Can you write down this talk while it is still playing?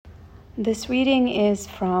This reading is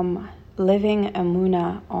from Living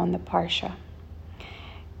Emunah on the Parsha.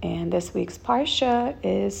 And this week's Parsha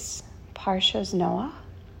is Parshas Noach.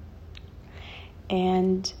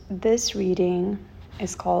 And this reading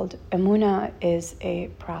is called Emunah is a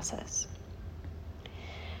Process.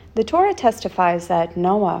 The Torah testifies that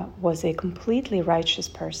Noah was a completely righteous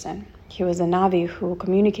person. He was a Navi who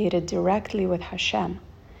communicated directly with Hashem.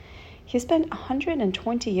 He spent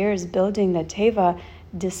 120 years building the Teva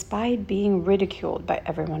despite being ridiculed by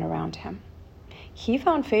everyone around him. He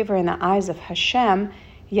found favor in the eyes of Hashem,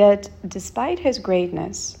 yet despite his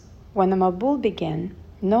greatness, when the Mabul began,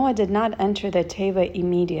 Noah did not enter the Teva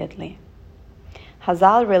immediately.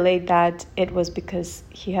 Hazal relate that it was because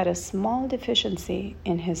he had a small deficiency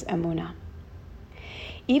in his emunah.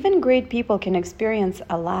 Even great people can experience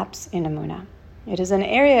a lapse in emunah. It is an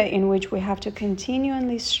area in which we have to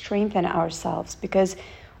continually strengthen ourselves because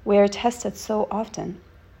we are tested so often.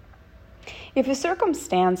 If a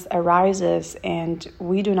circumstance arises and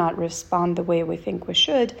we do not respond the way we think we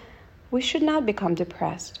should not become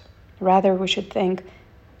depressed. Rather, we should think,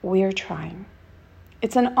 we're trying.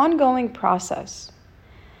 It's an ongoing process.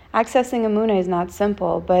 Accessing emunah is not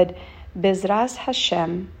simple, but Bezras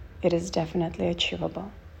Hashem, it is definitely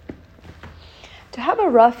achievable. To have a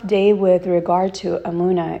rough day with regard to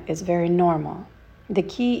emunah is very normal. The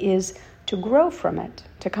key is to grow from it,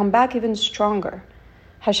 to come back even stronger.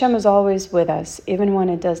 Hashem is always with us, even when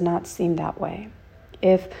it does not seem that way.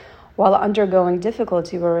 If, while undergoing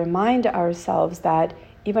difficulty, we remind ourselves that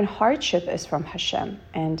even hardship is from Hashem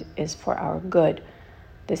and is for our good,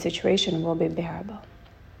 the situation will be bearable.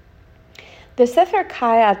 The Sefer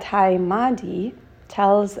Chai Atai Madi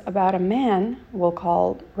tells about a man we'll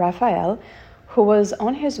call Raphael, who was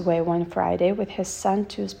on his way one Friday with his son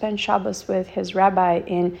to spend Shabbos with his rabbi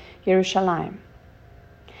in Yerushalayim.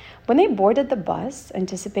 When they boarded the bus,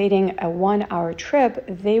 anticipating a 1-hour trip,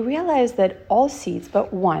 they realized that all seats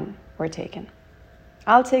but one were taken.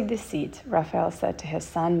 "I'll take this seat," Raphael said to his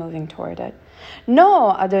son, moving toward it.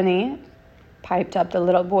 "No, Adoni," piped up the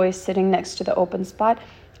little boy sitting next to the open spot.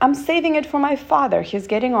 "I'm saving it for my father. He's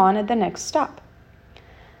getting on at the next stop."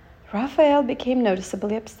 Raphael became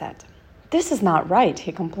noticeably upset. "This is not right,"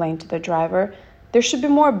 he complained to the driver. "There should be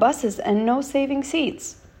more buses and no saving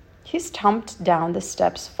seats." He stomped down the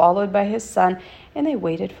steps, followed by his son, and they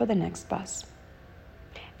waited for the next bus.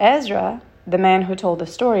 Ezra, the man who told the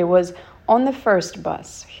story, was on the first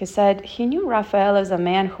bus. He said he knew Raphael as a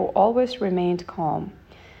man who always remained calm.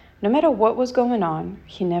 No matter what was going on,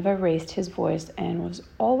 he never raised his voice and was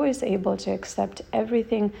always able to accept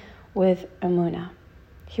everything with emunah.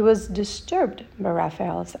 He was disturbed by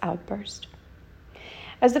Raphael's outburst.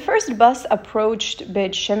 As the first bus approached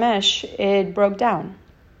Beit Shemesh, it broke down.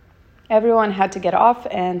 Everyone had to get off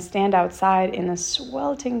and stand outside in the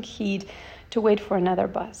sweltering heat to wait for another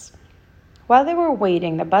bus. While they were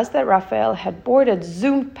waiting, the bus that Raphael had boarded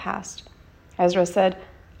zoomed past. Ezra said,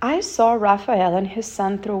 "I saw Raphael and his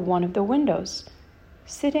son through one of the windows,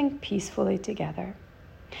 sitting peacefully together."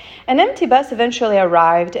 An empty bus eventually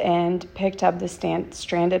arrived and picked up the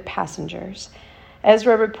stranded passengers.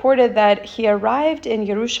 Ezra reported that he arrived in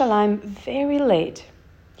Yerushalayim very late.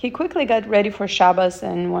 He quickly got ready for Shabbos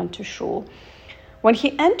and went to shul. When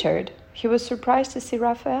he entered, he was surprised to see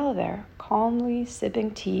Raphael there, calmly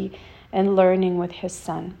sipping tea and learning with his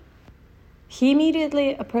son. He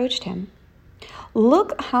immediately approached him.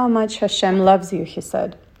 "Look how much Hashem loves you," he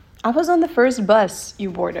said. "I was on the first bus you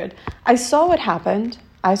boarded. I saw what happened.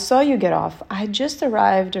 I saw you get off. I just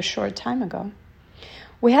arrived a short time ago.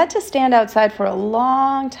 We had to stand outside for a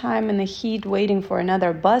long time in the heat waiting for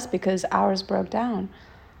another bus because ours broke down.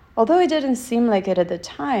 Although it didn't seem like it at the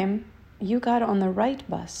time, you got on the right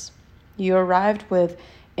bus. You arrived with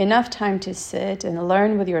enough time to sit and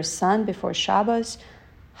learn with your son before Shabbos.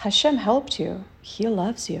 Hashem helped you. He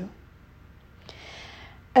loves you."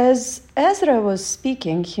 As Ezra was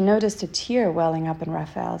speaking, he noticed a tear welling up in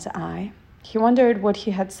Raphael's eye. He wondered what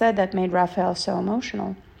he had said that made Raphael so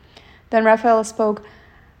emotional. Then Raphael spoke.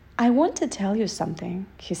 "I want to tell you something,"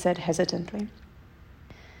 he said hesitantly.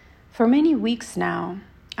 "For many weeks now,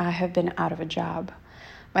 I have been out of a job.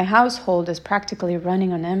 My household is practically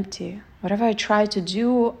running on empty. Whatever I try to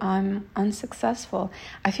do, I'm unsuccessful.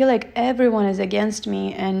 I feel like everyone is against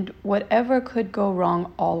me, and whatever could go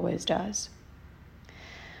wrong always does.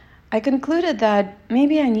 I concluded that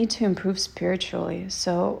maybe I need to improve spiritually,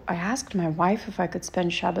 so I asked my wife if I could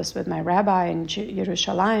spend Shabbos with my rabbi in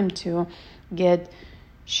Yerushalayim to get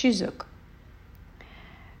shizuk.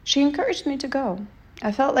 She encouraged me to go.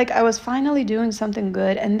 I felt like I was finally doing something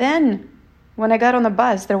good, and then when I got on the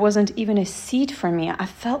bus, there wasn't even a seat for me. I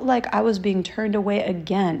felt like I was being turned away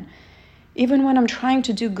again. Even when I'm trying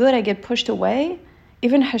to do good, I get pushed away.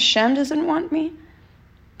 Even Hashem doesn't want me.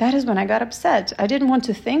 That is when I got upset. I didn't want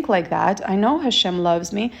to think like that. I know Hashem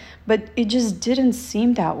loves me, but it just didn't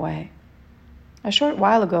seem that way. A short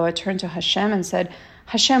while ago, I turned to Hashem and said,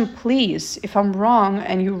 Hashem, please, if I'm wrong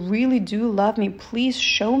and you really do love me, please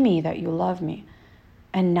show me that you love me.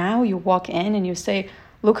 And now you walk in and you say,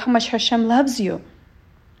 look how much Hashem loves you.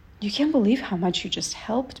 You can't believe how much you just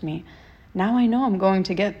helped me. Now I know I'm going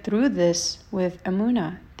to get through this with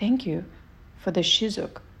Emunah. Thank you for the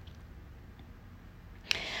shizuk.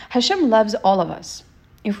 Hashem loves all of us.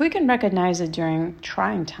 If we can recognize it during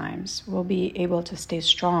trying times, we'll be able to stay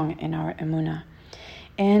strong in our Emunah.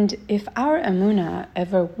 And if our Emunah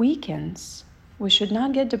ever weakens, we should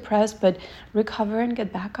not get depressed, but recover and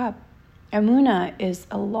get back up. Emunah is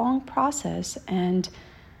a long process, and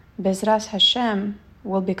Bezras Hashem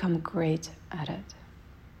will become great at it.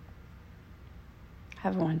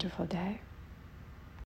 Have a wonderful day.